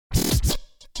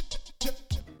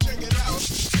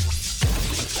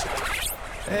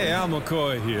Hey, Al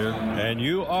McCoy here, and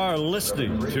you are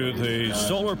listening to the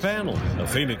Solar Panel, the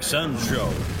Phoenix Suns Show.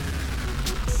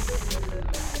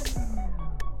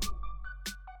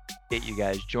 You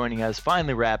guys joining us,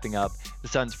 finally wrapping up the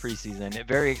Suns preseason.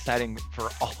 Very exciting for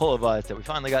all of us that we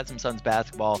finally got some Suns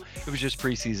basketball. It was just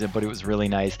preseason, but it was really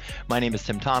nice. My name is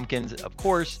Tim Tompkins, of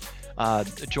course,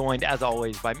 joined as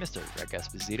always by Mr. Greg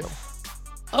Esposito.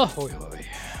 Ahoy, hoy.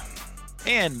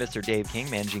 And Mr. Dave King,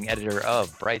 managing editor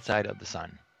of Bright Side of the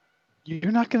Sun.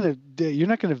 You're not gonna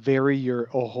vary your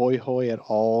ahoy hoy at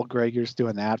all, Greg. You're just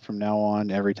doing that from now on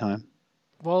every time.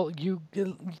 Well,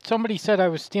 somebody said I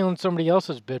was stealing somebody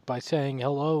else's bit by saying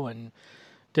hello in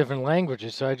different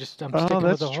languages, so I'm sticking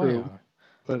with ahoy. True.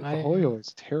 But ahoy hoy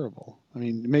is terrible. I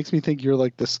mean, it makes me think you're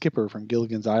like the skipper from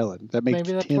Gilligan's Island. That makes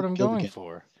maybe that's Tim what I'm Gilligan. going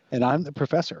for. And I'm the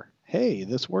professor. Hey,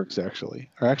 this works actually.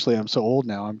 Or actually, I'm so old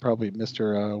now. I'm probably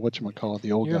Mr. Whatchamacallit,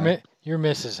 the old guy. You're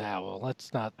Mrs. Howell.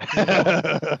 Let's not.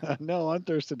 No, I'm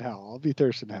Thurston Howell. I'll be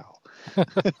Thurston Howell.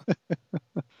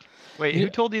 Wait, who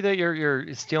told you that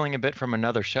you're stealing a bit from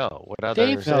another show? What other?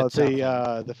 Dave said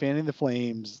the Fanning the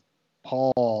Flames.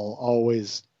 Paul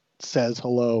always says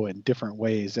hello in different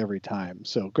ways every time.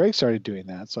 So Greg started doing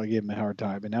that, so I gave him a hard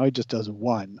time, and now he just does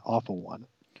one awful one.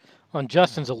 Well, and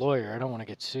Justin's a lawyer. I don't want to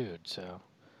get sued, so.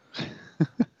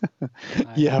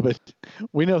 Yeah, but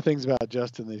we know things about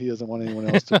Justin that he doesn't want anyone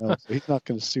else to know, so he's not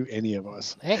going to sue any of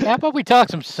us. Hey, how about we talk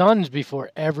some Suns before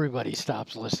everybody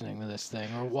stops listening to this thing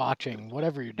or watching,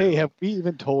 whatever you're doing. Hey, have we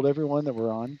even told everyone that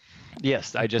we're on?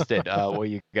 Yes, I just did. Well,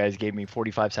 you guys gave me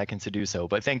 45 seconds to do so,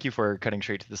 but thank you for cutting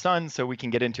straight to the Suns so we can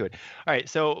get into it. All right,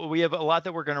 so we have a lot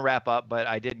that we're going to wrap up, but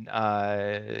I did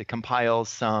compile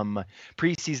some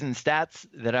preseason stats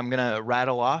that I'm going to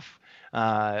rattle off.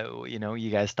 You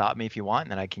guys stop me if you want,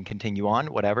 and then I can continue on,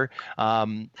 whatever.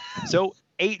 So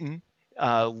Ayton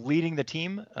leading the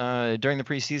team during the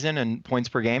preseason in points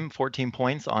per game, 14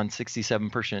 points on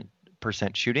 67%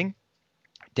 shooting.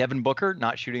 Devin Booker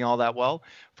not shooting all that well,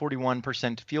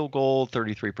 41% field goal,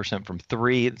 33% from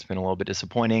three. It's been a little bit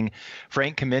disappointing.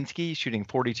 Frank Kaminsky shooting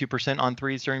 42% on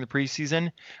threes during the preseason.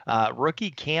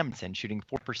 Rookie Camden shooting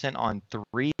 4% on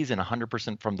threes and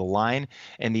 100% from the line.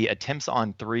 And the attempts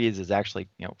on threes is actually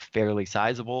fairly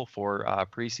sizable for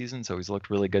preseason, so he's looked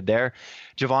really good there.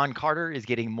 Javon Carter is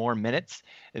getting more minutes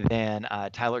than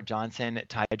Tyler Johnson,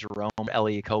 Ty Jerome,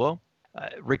 Ellie Kobo.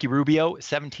 Ricky Rubio,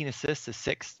 17 assists to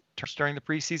 6 during the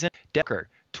preseason. Decker,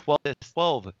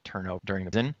 12 turnover during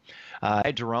the season.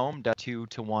 Jerome,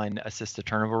 2-to-1 assist to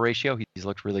turnover ratio. He's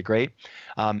looked really great.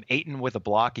 Ayton with a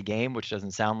block a game, which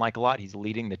doesn't sound like a lot. He's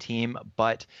leading the team,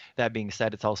 but that being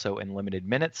said, it's also in limited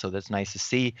minutes, so that's nice to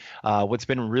see. What's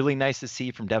been really nice to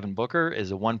see from Devin Booker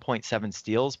is a 1.7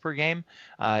 steals per game,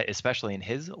 especially in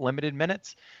his limited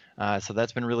minutes. So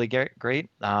that's been really great.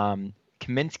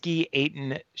 Kaminsky,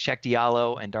 Ayton, Shaq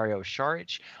Diallo, and Dario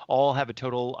Saric all have a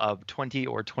total of 20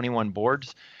 or 21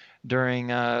 boards during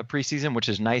preseason, which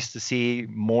is nice to see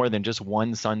more than just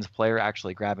one Suns player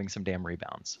actually grabbing some damn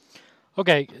rebounds.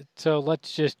 Okay, so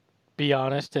let's just be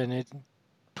honest, and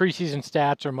preseason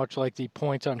stats are much like the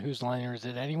points on Whose Line Is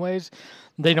It anyways.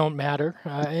 They don't matter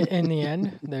in the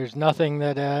end. There's nothing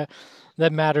that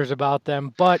matters about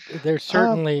them, but there's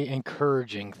certainly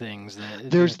encouraging things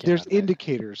there's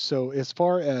indicators. So as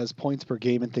far as points per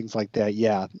game and things like that,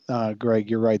 yeah, Greg,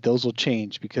 you're right. Those will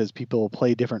change because people will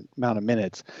play different amount of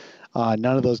minutes. None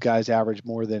of those guys average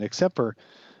more than, except for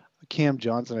Cam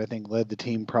Johnson, I think led the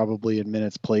team probably in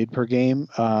minutes played per game.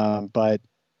 But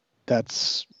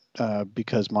that's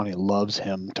because Monty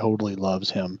totally loves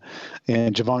him.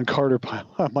 And Javon Carter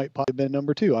might probably been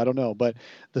number 2. I don't know. But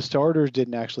the starters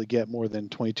didn't actually get more than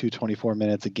 22, 24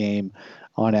 minutes a game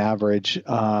on average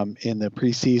in the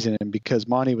preseason. And because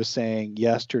Monty was saying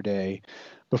yesterday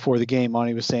before the game,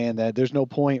 Monty was saying that there's no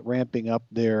point ramping up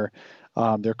their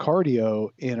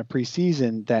cardio in a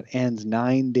preseason that ends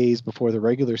 9 days before the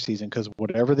regular season, because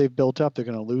whatever they've built up, they're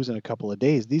going to lose in a couple of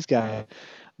days. These guys,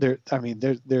 their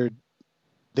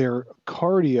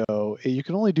cardio, you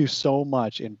can only do so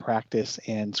much in practice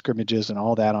and scrimmages and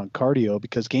all that on cardio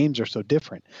because games are so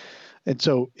different. And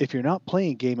so if you're not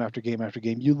playing game after game after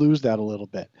game, you lose that a little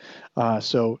bit.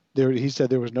 So he said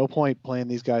there was no point playing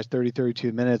these guys 30,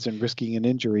 32 minutes and risking an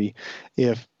injury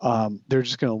if they're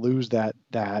just going to lose that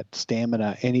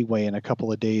stamina anyway in a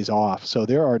couple of days off. So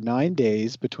there are 9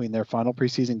 days between their final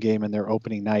preseason game and their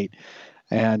opening night.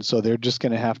 And so they're just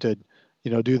going to have to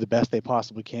do the best they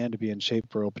possibly can to be in shape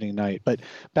for opening night. But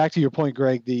back to your point,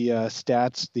 Greg, the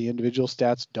individual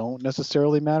stats don't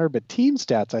necessarily matter, but team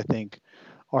stats, I think,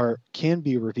 can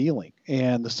be revealing.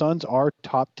 And the Suns are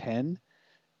top 10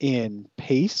 in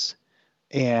pace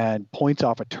and points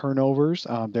off of turnovers.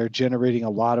 They're generating a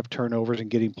lot of turnovers and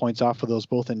getting points off of those,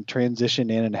 both in transition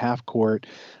and in half court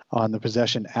on the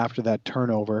possession after that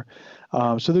turnover.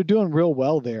 So they're doing real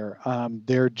well there.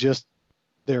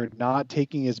 They're not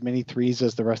taking as many threes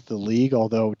as the rest of the league,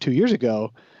 although 2 years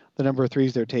ago, the number of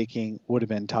threes they're taking would have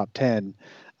been top 10.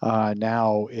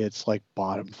 Now it's like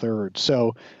bottom third.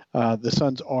 So the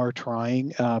Suns are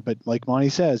trying, but like Monty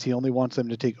says, he only wants them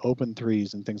to take open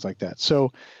threes and things like that.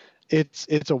 So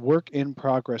it's a work in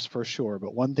progress for sure.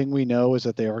 But one thing we know is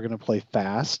that they are going to play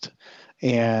fast,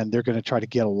 and they're going to try to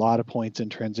get a lot of points in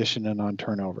transition and on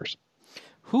turnovers.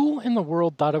 Who in the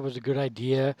world thought it was a good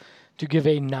idea to give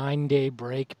a 9-day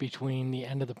break between the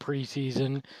end of the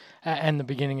preseason and the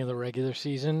beginning of the regular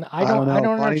season? I don't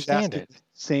understand it.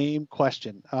 Same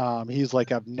question. He's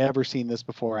like, I've never seen this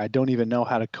before. I don't even know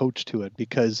how to coach to it,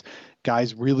 because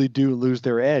guys really do lose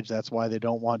their edge. That's why they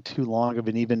don't want too long of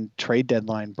an even trade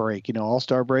deadline break.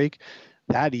 All-Star break,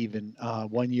 that even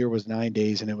 1 year was 9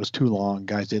 days, and it was too long.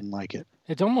 Guys didn't like it.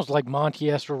 It's almost like Monty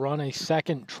has to run a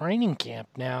second training camp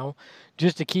now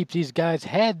just to keep these guys'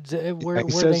 heads where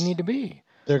they need to be.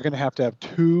 They're going to have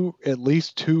at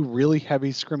least two really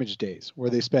heavy scrimmage days where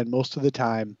they spend most of the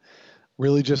time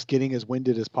really just getting as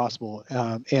winded as possible.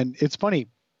 And it's funny,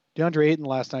 DeAndre Ayton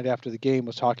last night after the game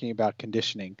was talking about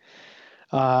conditioning.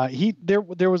 There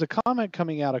was a comment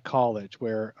coming out of college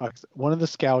where one of the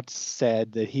scouts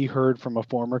said that he heard from a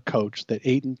former coach that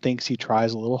Ayton thinks he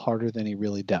tries a little harder than he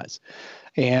really does.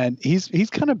 And he's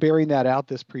kind of bearing that out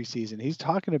this preseason. He's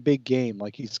talking a big game,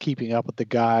 like he's keeping up with the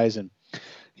guys, and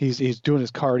he's doing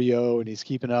his cardio and he's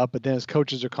keeping up, but then his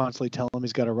coaches are constantly telling him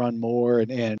he's got to run more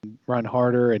and run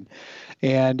harder.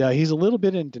 And he's a little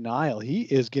bit in denial. He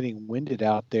is getting winded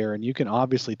out there, and you can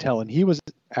obviously tell. And he was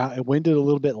winded a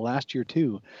little bit last year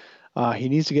too. He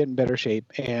needs to get in better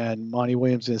shape, and Monty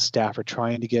Williams and his staff are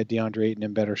trying to get DeAndre Ayton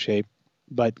in better shape.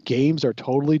 But games are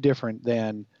totally different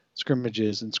than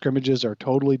scrimmages, and scrimmages are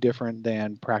totally different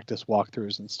than practice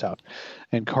walkthroughs and stuff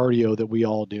and cardio that we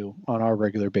all do on our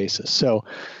regular basis. So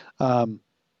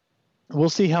we'll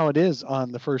see how it is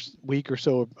on the first week or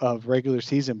so of regular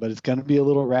season, but it's going to be a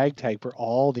little ragtag for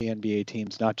all the NBA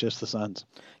teams, not just the Suns.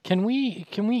 Can we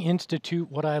institute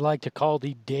what I like to call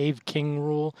the Dave King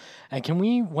rule? And can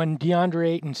we, when DeAndre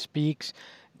Ayton speaks,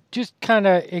 just kind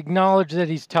of acknowledge that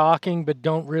he's talking, but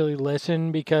don't really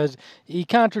listen, because he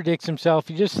contradicts himself.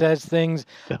 He just says things.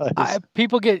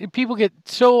 People get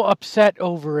so upset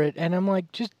over it, and I'm like,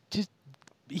 just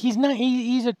he's not.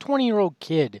 He's a 20-year-old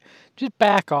kid. Just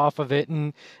back off of it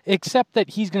and accept that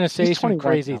he's going to say some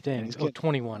crazy things.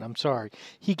 21. I'm sorry.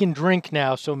 He can drink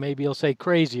now, so maybe he'll say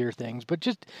crazier things. But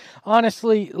just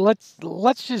honestly, let's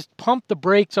just pump the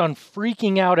brakes on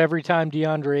freaking out every time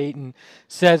DeAndre Ayton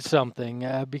says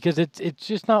something, because it's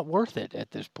just not worth it at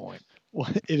this point. Well,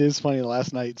 it is funny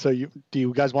last night. So do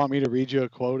you guys want me to read you a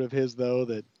quote of his though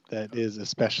that is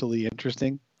especially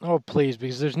interesting? Oh, please,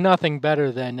 because there's nothing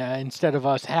better than instead of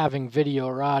us having video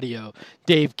or audio,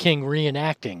 Dave King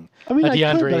reenacting a DeAndre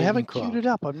Ayton quote. I haven't queued it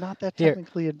up. I'm not that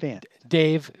technically advanced.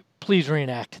 Dave, please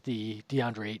reenact the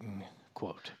DeAndre Ayton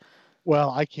quote. Well,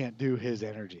 I can't do his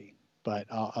energy, but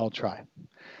I'll try.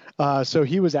 So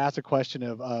he was asked a question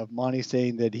of Monty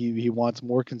saying that he wants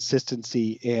more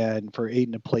consistency and for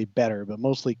Ayton to play better, but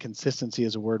mostly consistency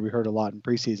is a word we heard a lot in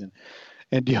preseason.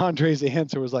 And DeAndre's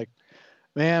answer was like,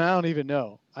 man, I don't even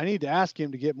know. I need to ask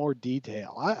him to get more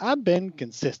detail. I've been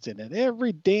consistent in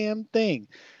every damn thing.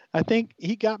 I think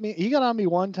he got on me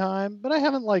one time, but I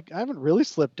haven't really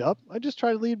slipped up. I just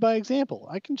try to lead by example.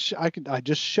 I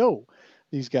just show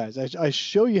these guys. I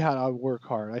show you how to work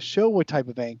hard. I show what type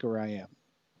of anchor I am.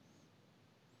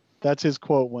 That's his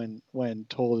quote when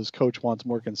told his coach wants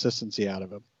more consistency out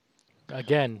of him.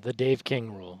 Again, the Dave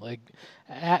King rule. Like,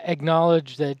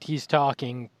 acknowledge that he's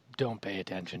talking. Don't pay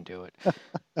attention to it.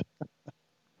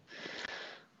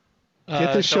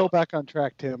 Get the show back on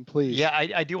track, Tim, please. Yeah,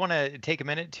 I do want to take a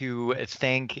minute to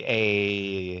thank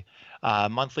a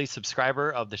monthly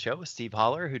subscriber of the show, Steve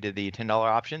Holler, who did the $10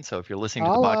 option. So if you're listening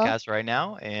to the podcast right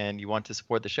now and you want to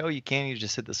support the show, you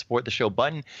just hit the support the show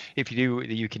button. If you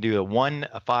do, you can do a $1,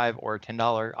 a $5, or a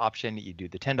 $10 option. You do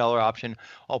the $10 option.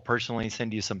 I'll personally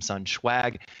send you some Sun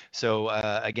swag. So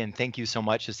again, thank you so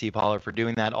much to Steve Holler for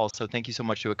doing that. Also, thank you so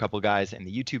much to a couple guys in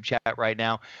the YouTube chat right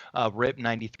now,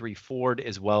 Rip93 Ford,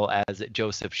 as well as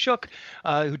Joseph Shook,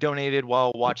 who donated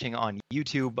while watching on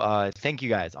YouTube. Thank you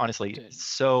guys. Honestly,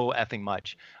 so effing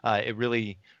much. It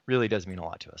really does mean a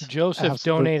lot to us. Joseph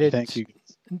donated. Thank you.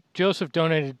 Joseph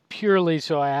donated purely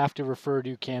so I have to refer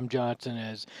to Cam Johnson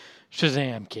as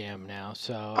Shazam Cam now.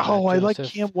 So I like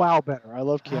Joseph, Cam Wow better. I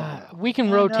love Cam Wow. we can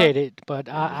No, rotate it, but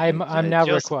I'm now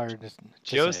Joseph- required to say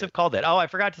Joseph it. called it. Oh, I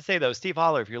forgot to say though, Steve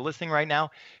Holler, if you're listening right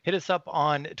now, hit us up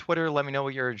on Twitter. Let me know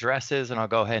what your address is, and I'll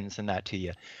go ahead and send that to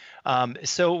you.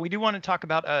 So we do want to talk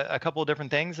about a couple of different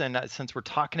things, and since we're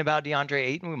talking about DeAndre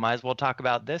Ayton, we might as well talk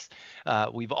about this.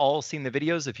 We've all seen the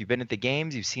videos. If you've been at the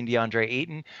games, you've seen DeAndre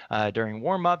Ayton during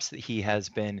warm-ups. He has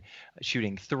been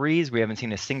shooting threes. We haven't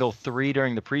seen a single three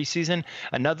during the preseason.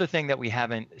 Another thing that we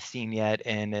haven't seen yet,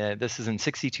 and this is in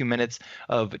 62 minutes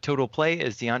of total play,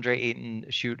 is DeAndre Ayton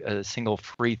shoot a single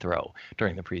free throw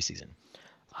during the preseason.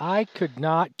 I could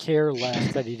not care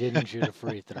less that he didn't shoot a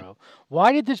free throw.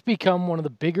 Why did this become one of the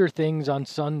bigger things on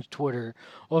Suns Twitter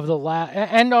over the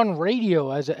and on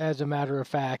radio, as a matter of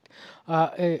fact,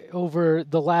 over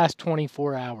the last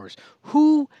 24 hours?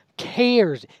 Who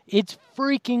cares? It's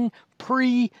freaking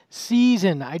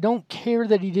preseason. I don't care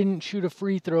that he didn't shoot a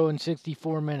free throw in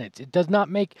 64 minutes. It does not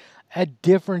make a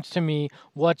difference to me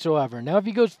whatsoever. Now, if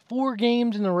he goes 4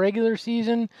 games in the regular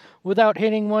season without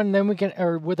hitting one, then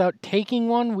or without taking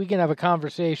one, we can have a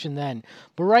conversation then.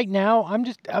 But right now,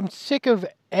 I'm sick of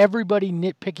everybody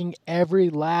nitpicking every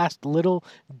last little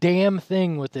damn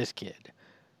thing with this kid.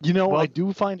 I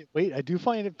do find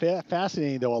it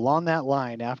fascinating though. Along that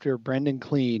line, after Brendan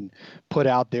Clean put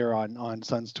out there on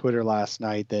Suns Twitter last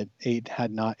night that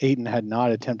Ayton had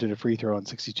not attempted a free throw in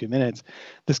 62 minutes,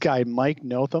 this guy Mike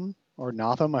Notham,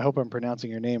 I hope I'm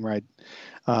pronouncing your name right,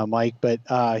 Mike, but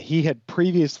he had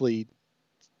previously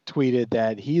tweeted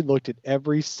that he looked at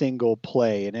every single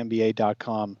play in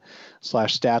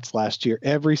NBA.com/stats last year,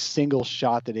 every single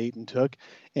shot that Ayton took,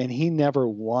 and he never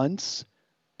once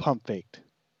pump faked.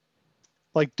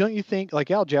 Like, don't you think, like,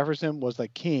 Al Jefferson was the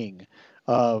king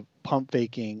of pump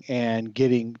faking and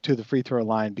getting to the free throw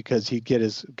line because he'd get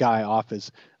his guy off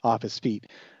his feet.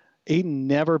 Ayton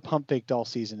never pump faked all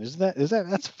season.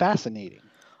 That's fascinating.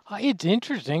 It's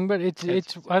interesting, but it's a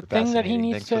thing that he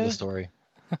needs Thanks to. for the story.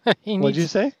 What'd you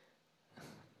say?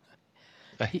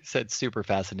 I said super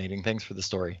fascinating. Thanks for the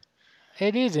story.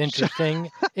 It is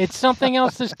interesting. It's something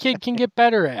else this kid can get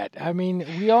better at. I mean,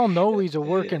 we all know he's a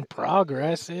work in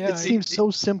progress. Yeah, it seems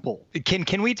so simple.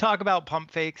 Can we talk about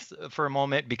pump fakes for a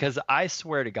moment? Because I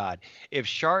swear to God, if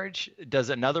Sharge does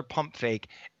another pump fake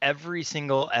every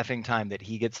single effing time that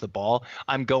he gets the ball,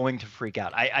 I'm going to freak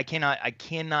out. I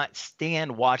cannot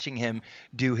stand watching him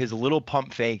do his little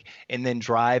pump fake and then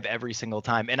drive every single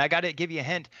time. And I got to give you a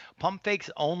hint. Pump fakes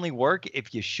only work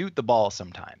if you shoot the ball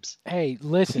sometimes. Hey,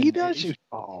 listen. He does shoot.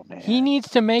 Oh, man. He needs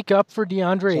to make up for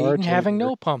DeAndre Ayton having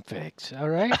no pump fakes, all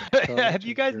right? Have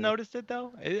you guys noticed it,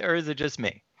 though? Or is it just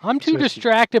me? I'm too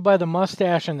distracted by the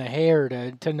mustache and the hair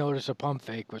to notice a pump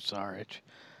fake with Saric.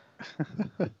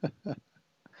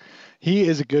 He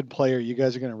is a good player. You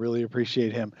guys are going to really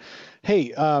appreciate him.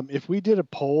 Hey, if we did a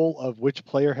poll of which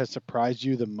player has surprised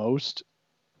you the most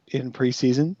in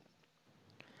preseason,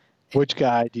 which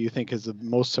guy do you think is the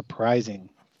most surprising?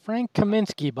 Frank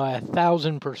Kaminsky by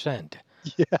 1,000%.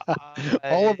 Yeah,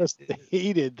 all of us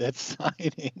hated that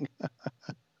signing.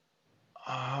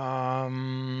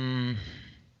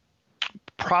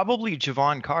 Probably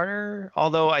Javon Carter,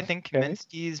 although I think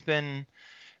Kaminsky's been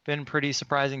pretty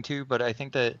surprising too, but I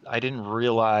think that I didn't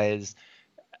realize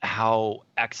how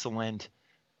excellent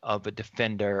of a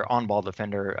defender, on-ball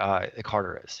defender,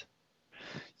 Carter is.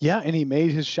 Yeah, and he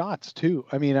made his shots too.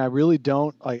 I mean, I really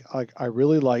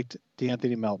liked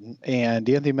DeAnthony Melton, and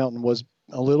DeAnthony Melton was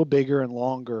a little bigger and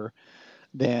longer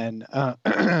than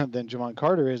Javon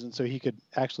Carter is, and so he could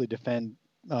actually defend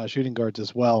shooting guards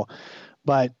as well.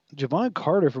 But Javon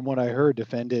Carter, from what I heard,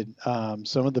 defended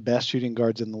some of the best shooting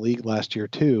guards in the league last year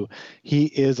too. He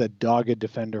is a dogged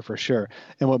defender for sure.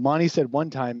 And what Monty said one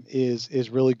time is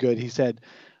really good. He said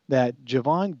that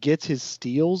Javon gets his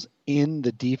steals in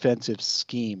the defensive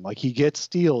scheme. Like, he gets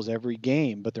steals every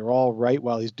game, but they're all right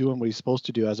while he's doing what he's supposed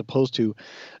to do, as opposed to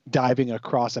diving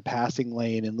across a passing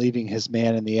lane and leaving his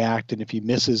man in the act. And if he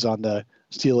misses on the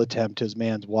steal attempt, his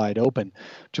man's wide open.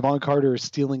 Javon Carter is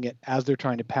stealing it as they're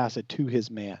trying to pass it to his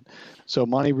man. So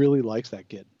Monty really likes that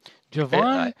kid.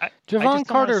 Javon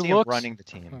Carter looks running the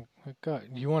team. God,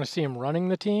 you want to see him running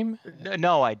the team?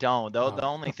 No, I don't. The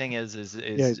only thing is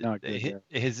he's not good,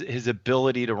 his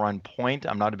ability to run point.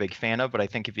 I'm not a big fan of, but I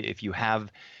think if you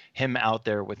have him out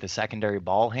there with the secondary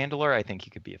ball handler, I think he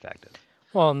could be effective.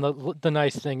 Well, and the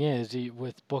nice thing is,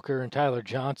 with Booker and Tyler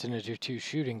Johnson as your two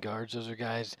shooting guards, those are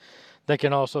guys that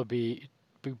can also be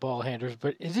be ball handlers,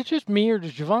 but is it just me or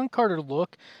does Javon Carter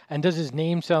look and does his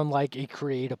name sound like a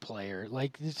create a player?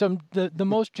 Like the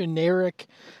most generic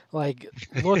like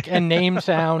look and name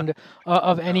sound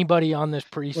of anybody on this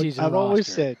preseason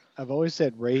roster. I've always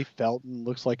said Ray Felton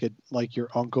looks like your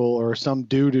uncle or some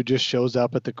dude who just shows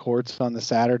up at the courts on the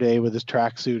Saturday with his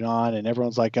tracksuit on, and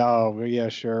everyone's like, "Oh, yeah,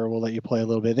 sure, we'll let you play a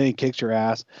little bit." Then he kicks your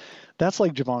ass. That's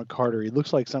like Javon Carter. He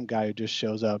looks like some guy who just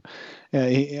shows up,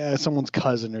 someone's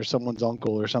cousin or someone's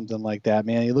uncle or something like that.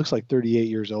 Man, he looks like 38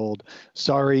 years old.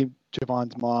 Sorry,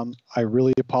 Javon's mom. I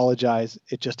really apologize.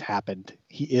 It just happened.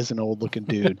 He is an old-looking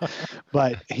dude,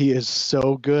 but he is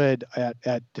so good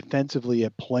at defensively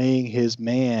at playing his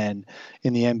man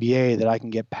in the NBA that I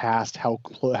can get past how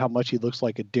much he looks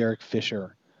like a Derek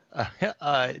Fisher.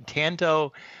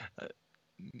 Tanto.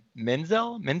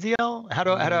 Menziel? How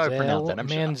do I pronounce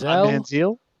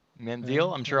that?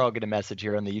 Manziel. I'm sure I'll get a message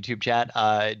here on the YouTube chat.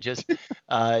 Just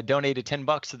donated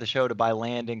 $10 to the show to buy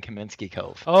land in Kaminsky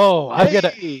Cove. Oh, I've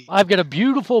got a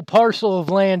beautiful parcel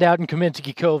of land out in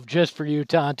Kaminsky Cove just for you,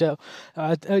 Tanto.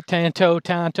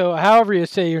 Tanto, however you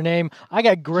say your name. I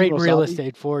got great real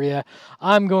estate for you.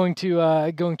 I'm going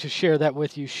to share that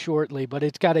with you shortly. But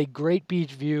it's got a great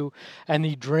beach view, and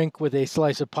the drink with a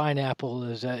slice of pineapple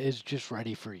is just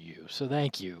ready for you. So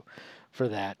thank you for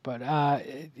that. But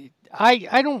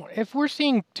I don't. If we're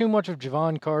seeing too much of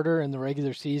Javon Carter in the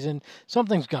regular season,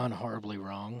 something's gone horribly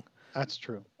wrong. That's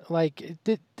true. Like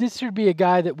this should be a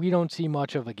guy that we don't see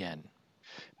much of again.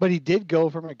 But he did go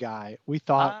from a guy we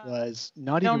thought was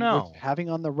not even worth having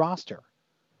on the roster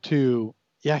to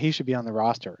he should be on the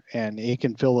roster, and he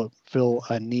can fill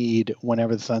a need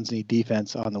whenever the Suns need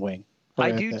defense on the wing.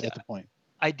 At the point.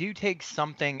 I do take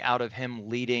something out of him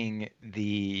leading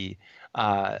the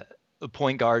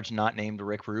point guards not named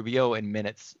Rick Rubio in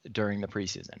minutes during the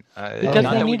preseason. Not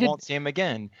that we won't see him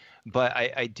again, but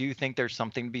I do think there's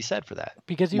something to be said for that.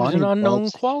 Because he was an unknown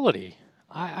quality.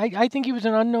 I think he was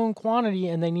an unknown quantity,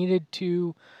 and they needed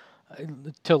to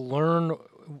learn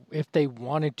if they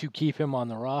wanted to keep him on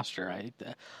the roster.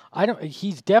 I don't.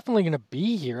 He's definitely going to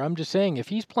be here. I'm just saying, if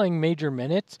he's playing major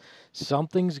minutes,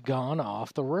 something's gone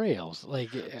off the rails.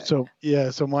 So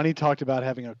Monty talked about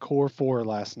having a core four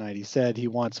last night. He said he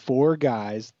wants 4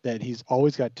 guys that he's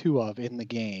always got 2 of in the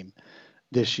game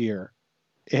this year.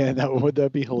 And would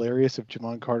that be hilarious if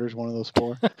Javon Carter's one of those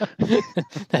 4?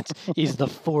 He's the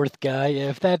 4th guy.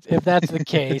 If that's the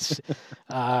case,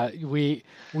 we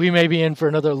may be in for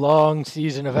another long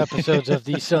season of episodes of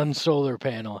the Sun Solar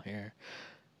Panel here.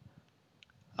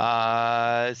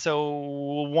 So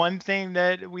one thing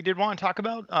that we did want to talk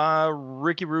about,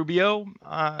 Ricky Rubio,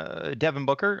 Devin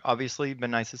Booker, obviously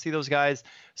been nice to see those guys.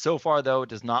 So far, though, it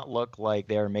does not look like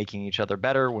they're making each other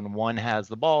better. When one has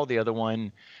the ball, the other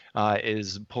one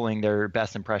is pulling their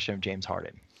best impression of James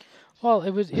Harden. Well, it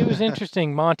was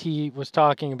interesting. Monty was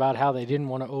talking about how they didn't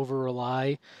want to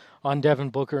over-rely on Devin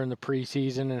Booker in the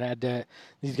preseason, and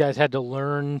these guys had to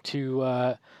learn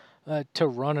to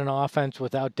run an offense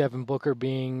without Devin Booker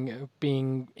being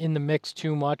in the mix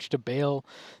too much to bail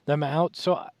them out.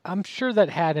 So I'm sure that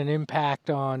had an impact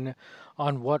on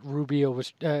what Rubio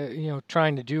was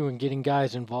trying to do and getting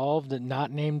guys involved that not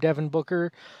named Devin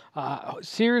Booker.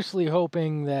 Seriously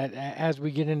hoping that as we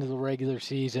get into the regular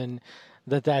season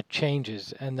that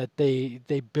changes and that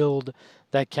they build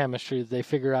that chemistry, that they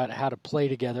figure out how to play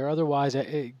together. Otherwise,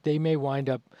 they may wind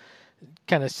up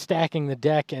kind of stacking the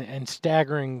deck and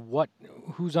staggering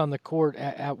who's on the court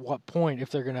at what point, if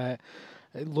they're going to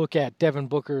look at Devin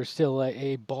Booker still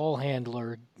a ball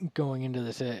handler going into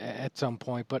this at some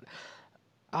point. But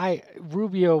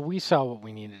Rubio, we saw what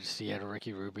we needed to see out of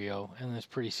Ricky Rubio in this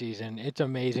preseason. It's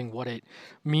amazing what it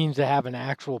means to have an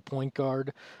actual point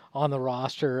guard on the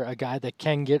roster, a guy that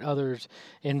can get others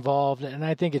involved. And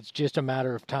I think it's just a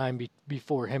matter of time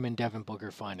before him and Devin Booker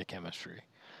find a chemistry.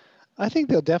 I think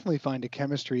they'll definitely find a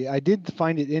chemistry. I did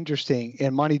find it interesting,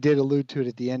 and Monty did allude to it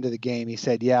at the end of the game. He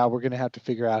said, we're going to have to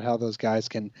figure out how those guys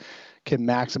can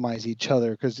maximize each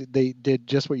other, because they did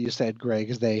just what you said, Greg,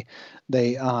 is they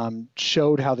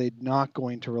showed how they're not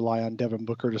going to rely on Devin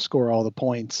Booker to score all the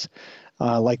points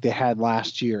like they had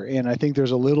last year. And I think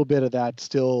there's a little bit of that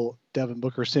still Devin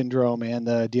Booker syndrome and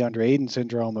the DeAndre Ayton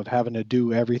syndrome of having to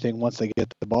do everything once they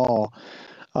get the ball.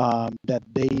 That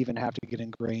they even have to get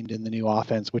ingrained in the new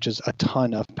offense, which is a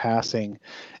ton of passing.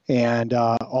 And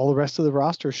all the rest of the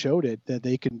roster showed it that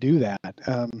they can do that.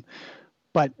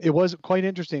 But it was quite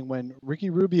interesting when Ricky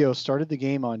Rubio started the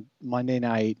game on Monday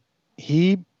night.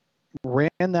 He ran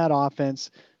that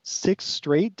offense 6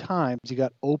 straight times. He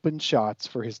got open shots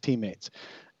for his teammates.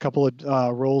 A couple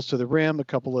of rolls to the rim, a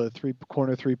couple of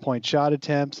corner 3-point shot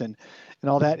attempts, and and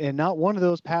all that. And not one of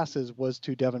those passes was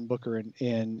to Devin Booker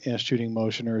in a shooting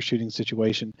motion or a shooting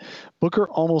situation. Booker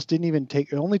almost didn't even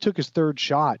only took his third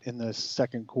shot in the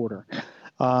second quarter.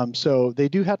 So they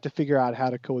do have to figure out how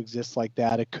to coexist like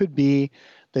that. It could be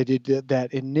they did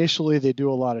that initially. They do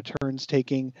a lot of turns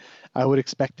taking. I would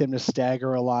expect them to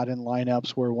stagger a lot in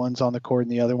lineups where one's on the court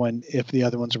and the other one, if the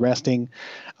other one's resting.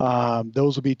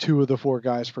 Those will be 2 of the 4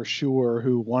 guys for sure,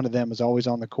 who one of them is always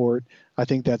on the court. I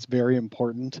think that's very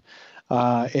important.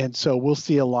 And so we'll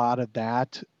see a lot of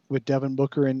that with Devin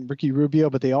Booker and Ricky Rubio,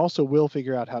 but they also will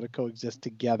figure out how to coexist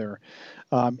together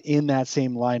in that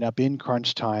same lineup in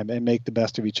crunch time and make the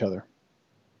best of each other.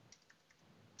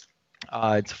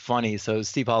 It's funny. So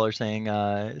Steve Holler saying,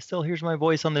 still here's my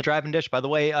voice on the Drive and Dish. By the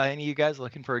way, any of you guys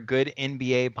looking for a good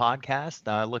NBA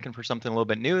podcast, looking for something a little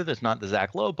bit new that's not the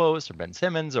Zach Lowe post or Ben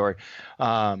Simmons or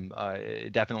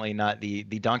definitely not the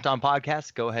Dunked On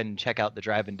podcast, go ahead and check out the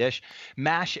Drive and Dish.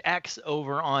 Mash X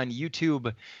over on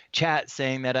YouTube chat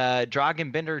saying that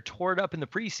Dragan Bender tore it up in the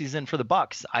preseason for the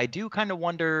Bucks. I do kind of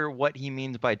wonder what he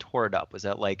means by tore it up. Was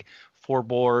that like 4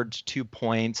 boards, 2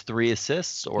 points, 3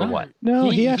 assists, or what? No,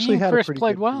 he actually had Chris a pretty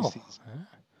played good well.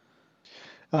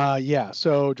 Yeah,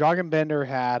 so Dragan Bender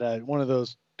had one of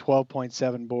those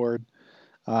 12.7 board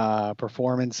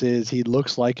performances. He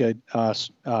looks like a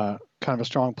kind of a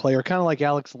strong player, kind of like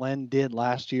Alex Len did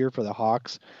last year for the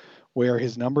Hawks, where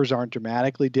his numbers aren't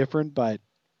dramatically different, but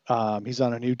he's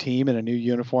on a new team and a new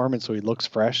uniform, and so he looks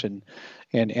fresh and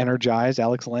energized.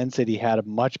 Alex Len said he had a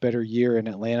much better year in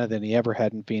Atlanta than he ever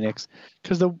had in Phoenix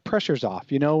because the pressure's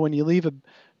off. You know, when you leave a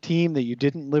team that you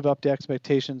didn't live up to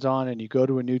expectations on and you go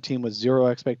to a new team with 0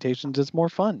 expectations, it's more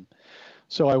fun.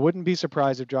 So I wouldn't be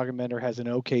surprised if Dragan Bender has an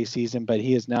okay season, but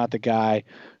he is not the guy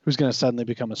who's going to suddenly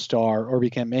become a star or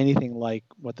become anything like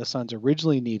what the Suns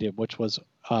originally needed, which was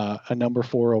a number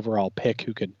 4 overall pick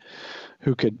who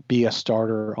could be a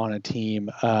starter on a team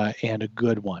and a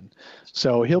good one.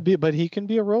 So but he can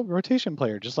be a rotation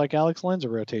player, just like Alex Len's a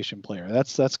rotation player.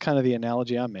 That's kind of the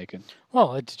analogy I'm making.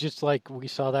 Well, it's just like we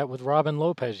saw that with Robin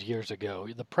Lopez years ago.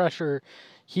 The pressure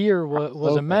here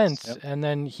was immense, yep. And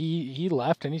then he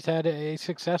left, and he's had a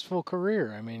successful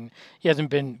career. I mean, he hasn't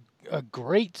been a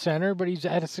great center, but he's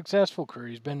had a successful career.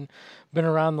 He's been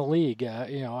around the league.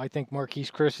 I think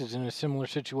Marquise Chris is in a similar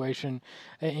situation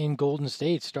in Golden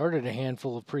State. Started a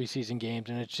handful of preseason games,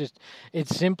 and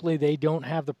it's simply they don't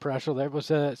have the pressure that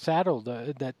was saddled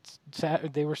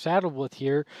they were saddled with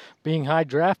here, being high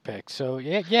draft picks. So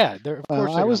yeah, of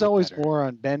course. I was always more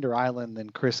on Bender Island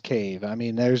than Chris Cave. I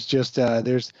mean,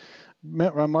 there's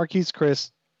Marquise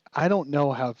Chris. I don't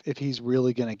know if he's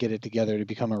really going to get it together to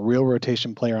become a real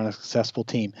rotation player on a successful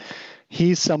team.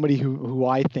 He's somebody who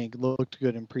I think looked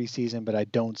good in preseason, but I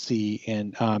don't see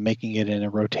in making it in a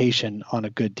rotation on a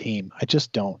good team. I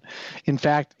just don't. In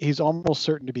fact, he's almost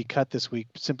certain to be cut this week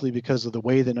simply because of the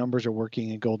way the numbers are working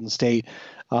in Golden State.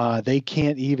 They're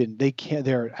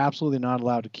absolutely not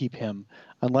allowed to keep him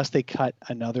unless they cut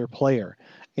another player.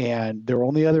 And their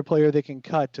only other player they can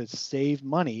cut to save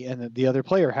money, and the other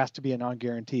player has to be a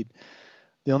non-guaranteed.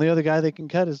 The only other guy they can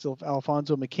cut is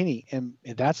Alfonso McKinney, and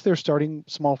that's their starting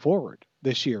small forward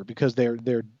this year because they're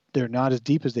not as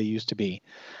deep as they used to be.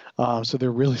 So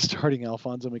they're really starting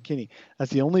Alfonso McKinney.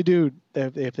 That's the only dude.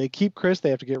 If they keep Chris, they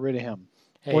have to get rid of him,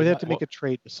 or they have to make a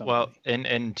trade with somebody. Well,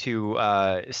 and to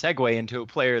segue into a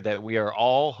player that we are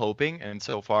all hoping, and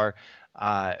so far.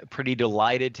 Pretty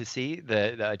delighted to see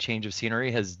the change of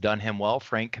scenery has done him well.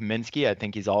 Frank Kaminsky, I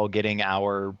think he's all getting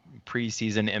our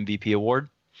preseason MVP award.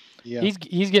 Yeah.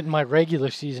 He's getting my regular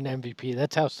season MVP.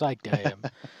 That's how psyched I am.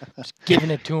 Just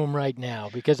giving it to him right now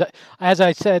because, as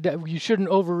I said, you shouldn't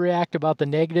overreact about the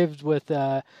negatives with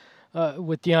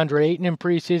DeAndre Ayton in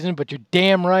preseason, but you're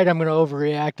damn right I'm going to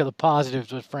overreact to the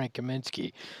positives with Frank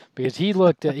Kaminsky because he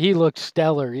looked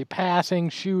stellar. Passing,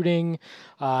 shooting,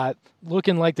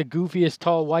 looking like the goofiest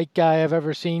tall white guy I've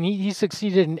ever seen. He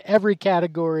succeeded in every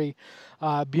category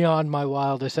beyond my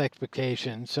wildest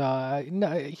expectations.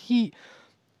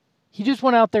 He just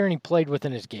went out there and he played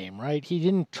within his game, right? He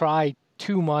didn't try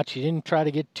too much. He didn't try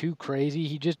to get too crazy.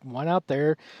 He just went out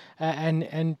there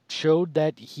and showed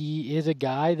that he is a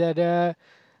guy that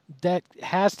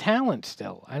has talent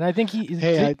still. And I think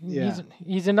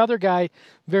he's another guy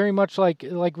very much like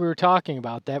we were talking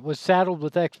about that was saddled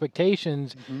with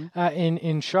expectations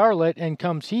in Charlotte and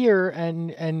comes here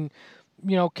and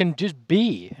can just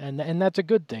be and that's a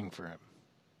good thing for him.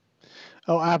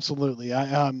 Oh, absolutely.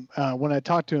 When I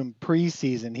talked to him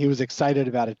preseason, he was excited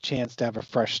about a chance to have a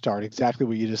fresh start. Exactly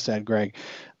what you just said, Greg,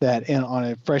 that on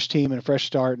a fresh team and a fresh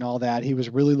start and all that, he was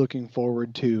really looking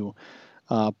forward to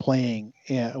playing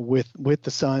with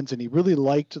the Suns, and he really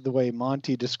liked the way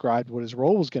Monty described what his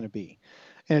role was going to be.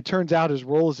 And it turns out his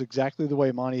role is exactly the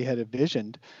way Monty had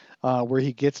envisioned, where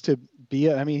he gets to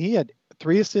be. I mean, he had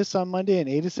 3 assists on Monday and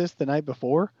 8 assists the night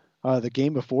before, the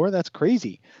game before. That's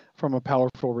crazy from a power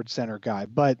forward center guy.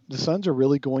 But the Suns are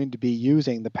really going to be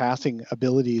using the passing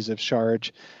abilities of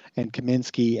Saric and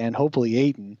Kaminsky and hopefully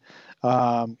Ayton.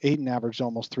 Ayton averaged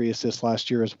almost 3 assists last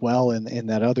year as well in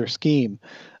that other scheme.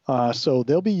 So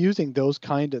they'll be using those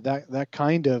that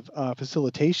kind of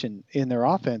facilitation in their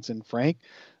offense, and Frank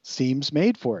seems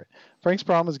made for it. Frank's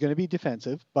problem is going to be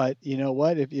defensive, but you know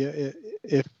what?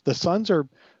 If the Suns are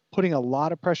putting a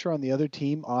lot of pressure on the other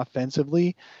team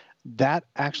offensively, that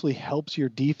actually helps your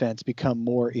defense become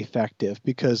more effective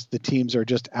because the teams are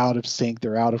just out of sync.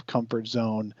 They're out of comfort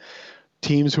zone.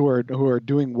 Teams who are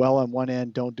doing well on one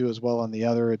end don't do as well on the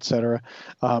other, et cetera.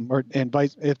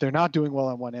 If they're not doing well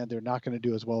on one end, they're not going to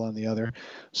do as well on the other.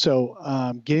 So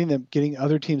getting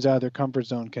other teams out of their comfort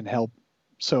zone can help.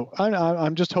 So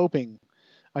I'm just hoping.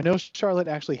 I know Charlotte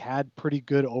actually had pretty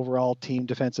good overall team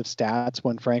defensive stats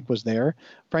when Frank was there.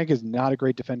 Frank is not a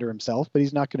great defender himself, but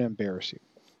he's not going to embarrass you.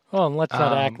 Well, and let's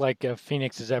not act like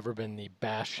Phoenix has ever been the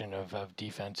bastion of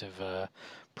defensive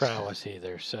prowess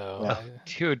either. So,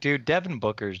 dude, Devin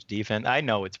Booker's defense. I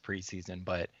know it's preseason,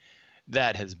 but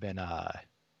that has been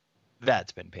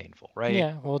that's been painful, right?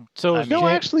 Yeah. Well, so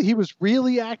actually, he was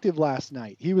really active last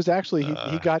night. He was actually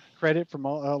he got credit from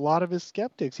a lot of his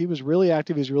skeptics. He was really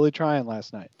active. He's really trying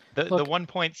last night. The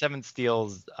 1.7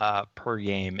 steals per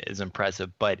game is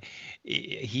impressive, but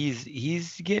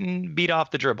he's getting beat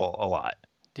off the dribble a lot.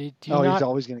 He's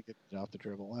always going to get beat off the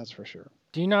dribble. That's for sure.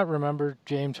 Do you not remember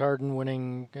James Harden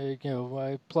winning,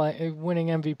 winning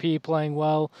MVP, playing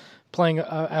well, playing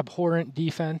abhorrent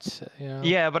defense?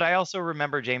 Yeah, but I also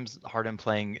remember James Harden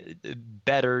playing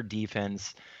better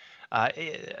defense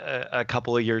a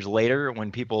couple of years later when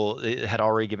people had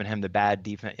already given him the bad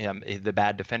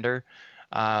defender.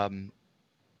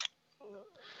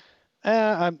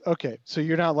 Okay, so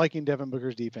you're not liking Devin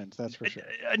Booker's defense, that's for sure.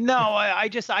 No,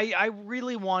 I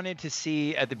really wanted to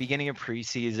see at the beginning of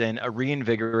preseason a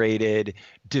reinvigorated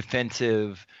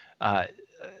defensive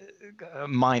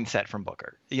mindset from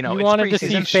Booker. You wanted to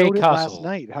see fake hustle last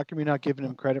night. How come you're not giving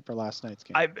him credit for last night's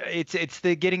game? It's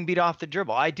the getting beat off the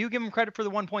dribble. I do give him credit for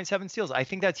the 1.7 steals. I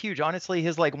think that's huge. Honestly,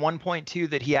 his 1.2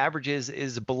 that he averages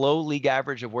is below league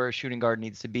average of where a shooting guard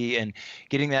needs to be, and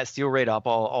getting that steal rate up,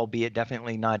 albeit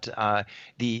definitely not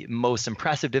the most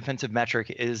impressive defensive metric,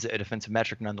 is a defensive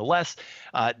metric nonetheless.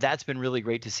 That's been really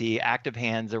great to see. Active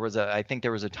hands. I think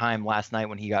there was a time last night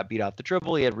when he got beat off the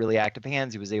dribble. He had really active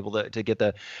hands. He was able to get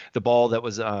the ball that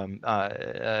was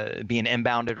being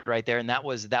inbounded right there, and that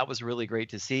was really great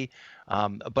to see.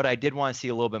 But I did want to see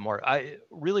a little bit more.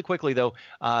 Really quickly though,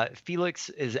 Felix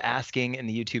is asking in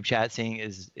the YouTube chat, saying,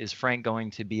 is Frank going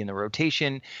to be in the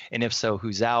rotation, and if so,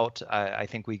 who's out? I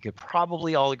think we could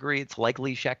probably all agree it's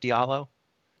likely Shaq Diallo.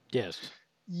 Yes.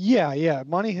 Yeah.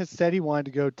 Monty has said he wanted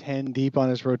to go 10 deep on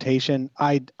his rotation.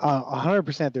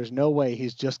 100%. There's no way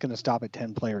he's just going to stop at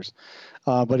 10 players.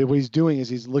 But what he's doing is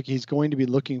he's going to be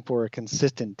looking for a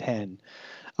consistent 10.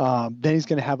 Then he's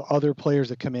going to have other players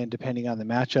that come in depending on the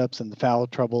matchups and the foul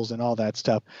troubles and all that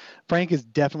stuff. Frank is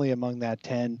definitely among that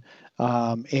 10.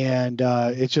 And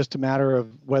it's just a matter of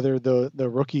whether the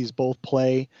rookies both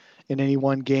play in any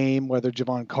one game, whether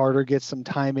Javon Carter gets some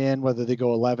time in, whether they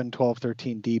go 11, 12,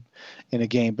 13 deep in a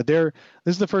game. But this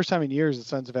is the first time in years the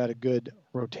Suns have had a good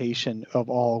rotation of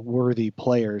all worthy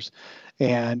players,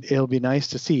 and it'll be nice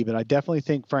to see. But I definitely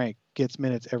think Frank gets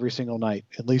minutes every single night,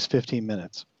 at least 15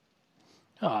 minutes.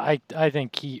 Oh, I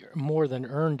think he more than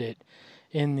earned it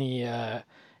in the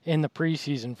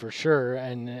preseason for sure.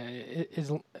 And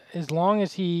as long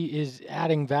as he is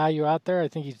adding value out there, I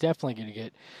think he's definitely going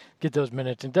to get those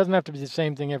minutes. It doesn't have to be the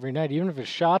same thing every night. Even if his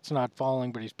shot's not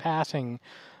falling, but he's passing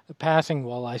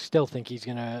well, I still think he's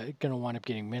gonna wind up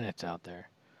getting minutes out there.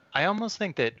 I almost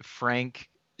think that Frank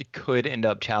could end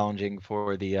up challenging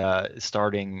for the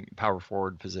starting power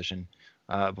forward position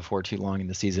before too long in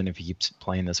the season if he keeps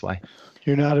playing this way.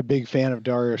 You're not a big fan of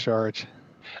Dario Saric.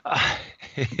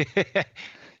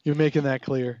 You're making that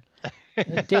clear.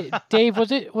 Dave,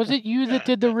 was it you that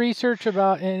did the research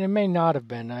about, and it may not have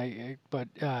been, but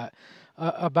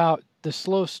about the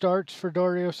slow starts for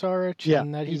Dario Saric? Yeah,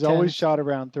 and that he's always shot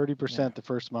around 30% the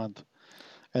first month,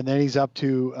 and then he's up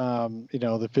to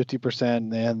the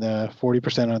 50% and the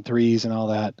 40% on threes and all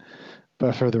that,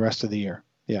 but for the rest of the year.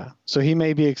 Yeah, so he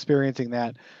may be experiencing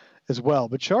that as well.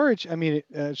 But Saric,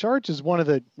 Saric is one of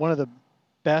the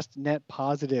best net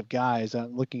positive guys.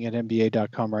 I'm looking at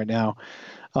NBA.com right now.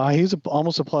 He's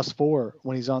almost a +4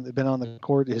 when he's been on the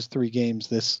court his 3 games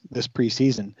this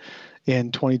preseason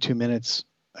in 22 minutes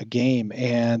a game.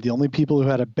 And the only people who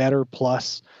had a better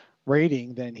plus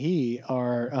rating than he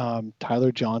are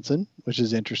Tyler Johnson, which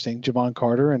is interesting, Javon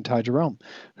Carter, and Ty Jerome,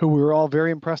 who we were all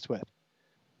very impressed with.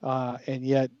 And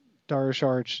yet Dario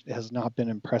Saric has not been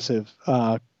impressive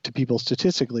to people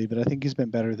statistically, but I think he's been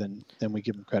better than we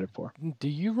give him credit for. Do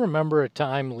you remember a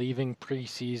time leaving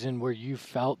preseason where you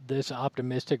felt this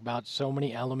optimistic about so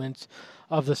many elements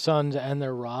of the Suns and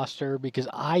their roster? Because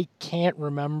I can't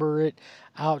remember it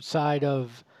outside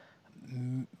of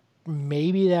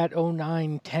maybe that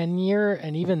 09-10 year,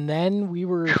 and even then we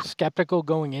were skeptical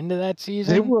going into that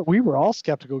season. We were all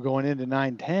skeptical going into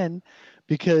 9-10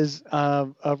 because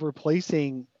of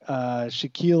replacing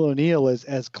Shaquille O'Neal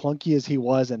as clunky as he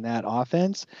was in that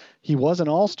offense. He was an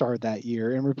all-star that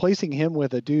year, and replacing him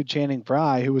with a dude, Channing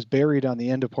Frye, who was buried on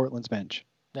the end of Portland's bench.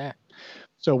 Yeah.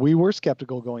 So we were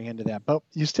skeptical going into that, but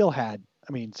you still had,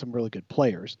 some really good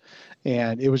players,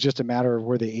 and it was just a matter of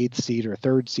where the 8th seed or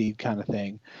 3rd seed kind of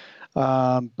thing.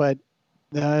 But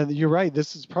you're right.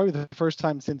 This is probably the first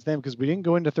time since then, because we didn't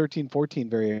go into 13-14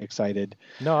 very excited.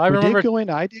 No, I remember. I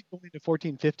did go into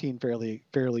 14-15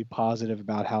 fairly positive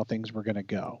about how things were going to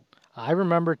go. I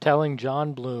remember telling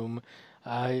John Bloom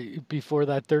before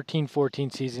that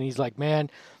 13-14 season, he's like, "Man,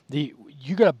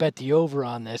 you got to bet the over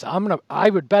on this. I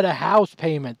would bet a house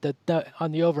payment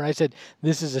on the over." I said,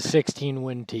 "This is a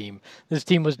 16-win team. This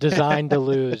team was designed to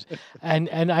lose." And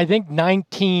I think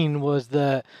 19 was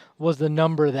the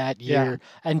number that year.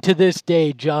 Yeah. And to this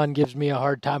day, John gives me a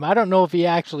hard time. I don't know if he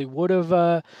actually would have.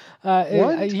 One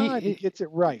time he gets it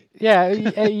right. Yeah,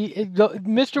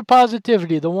 Mr.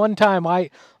 Positivity. The one time I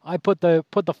put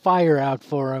the fire out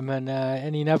for him,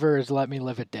 and he never has let me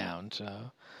live it down.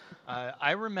 So.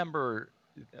 I remember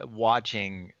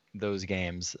watching those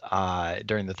games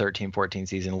during the 13-14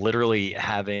 season, literally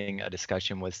having a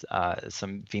discussion with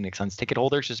some Phoenix Suns ticket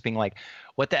holders, just being like,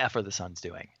 what the F are the Suns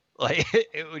doing? Like,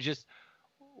 it was just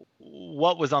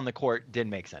what was on the court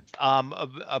didn't make sense.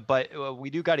 But we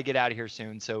do got to get out of here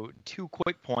soon. So 2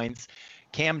 quick points.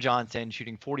 Cam Johnson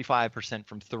shooting 45%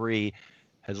 from 3.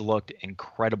 Has looked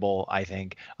incredible, I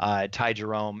think. Ty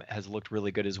Jerome has looked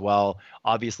really good as well.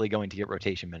 Obviously going to get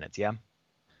rotation minutes, yeah?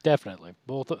 Definitely.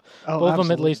 Both of them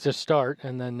at least to start,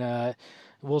 and then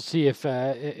we'll see if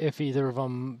either of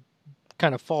them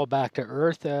kind of fall back to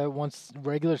earth once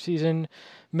regular season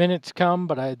minutes come,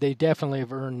 but they definitely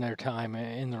have earned their time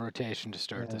in the rotation to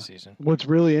start the season. What's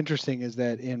really interesting is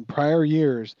that in prior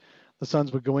years, the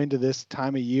Suns would go into this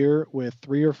time of year with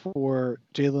 3 or 4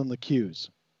 Jalen LeCues.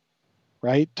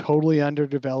 Right? Totally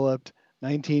underdeveloped,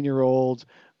 19-year-olds,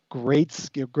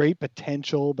 great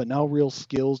potential, but no real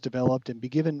skills developed, and be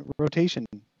given rotation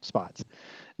spots.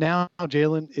 Now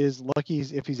Jalen is lucky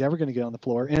if he's ever going to get on the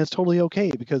floor, and it's totally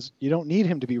okay because you don't need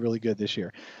him to be really good this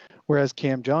year. Whereas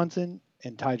Cam Johnson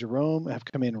and Ty Jerome have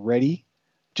come in ready,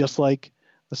 just like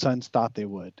the Suns thought they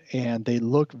would, and they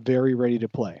look very ready to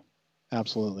play.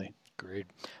 Absolutely. Great.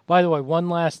 By the way, one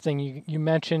last thing. You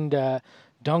mentioned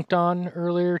Dunked On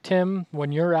earlier, Tim.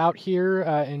 When you're out here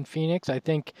in Phoenix, I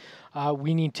think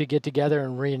we need to get together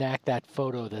and reenact that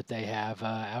photo that they have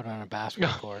out on a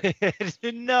basketball court.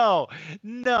 No.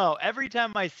 Every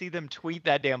time I see them tweet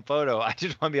that damn photo, I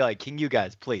just want to be like, "Can you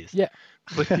guys please?" Yeah.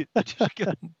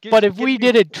 But if we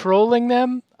did it trolling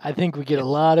them, I think we get a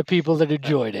lot of people that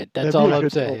enjoyed it. That's all I'm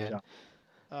saying.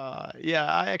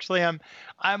 Yeah,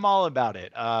 I'm all about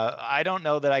it. I don't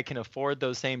know that I can afford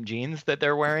those same jeans that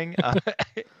they're wearing.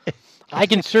 I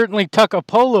can certainly tuck a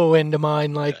polo into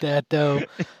mine like that, though.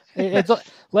 It's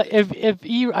like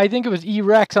I think it was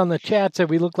E-Rex on the chat said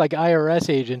we look like IRS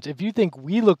agents. If you think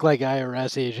we look like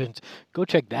IRS agents, go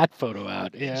check that photo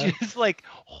out. Yeah. Just like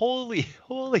holy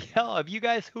hell! Have you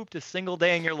guys hooped a single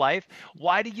day in your life?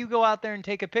 Why do you go out there and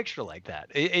take a picture like that?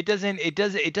 It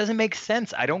doesn't make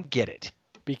sense. I don't get it.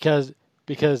 Because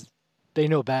they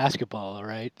know basketball, all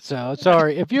right? So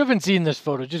sorry if you haven't seen this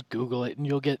photo, just Google it and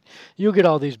you'll get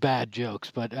all these bad jokes.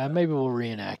 But maybe we'll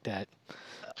reenact that.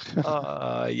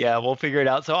 Yeah, we'll figure it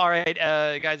out. So all right,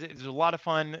 guys, it was a lot of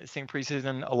fun seeing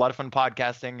preseason, a lot of fun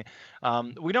podcasting.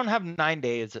 We don't have 9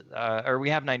 days, or we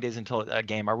have 9 days until a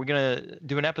game. Are we gonna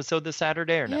do an episode this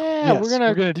Saturday or no? Yeah, yes, we're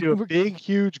gonna do a big,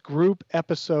 huge group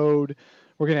episode.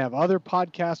 We're going to have other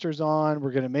podcasters on.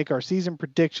 We're going to make our season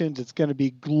predictions. It's going to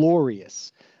be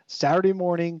glorious. Saturday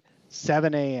morning,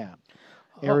 7 a.m.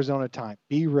 Arizona time.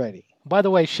 Be ready. By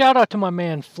the way, shout out to my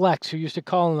man Flex, who used to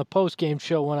call in the post-game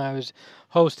show when I was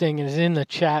hosting and is in the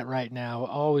chat right now.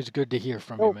 Always good to hear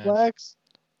from you, man. Flex.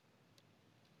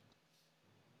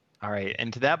 All right.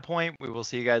 And to that point, we will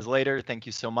see you guys later. Thank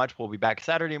you so much. We'll be back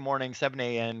Saturday morning, 7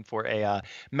 a.m. for a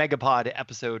Megapod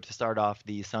episode to start off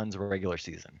the Suns regular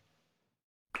season.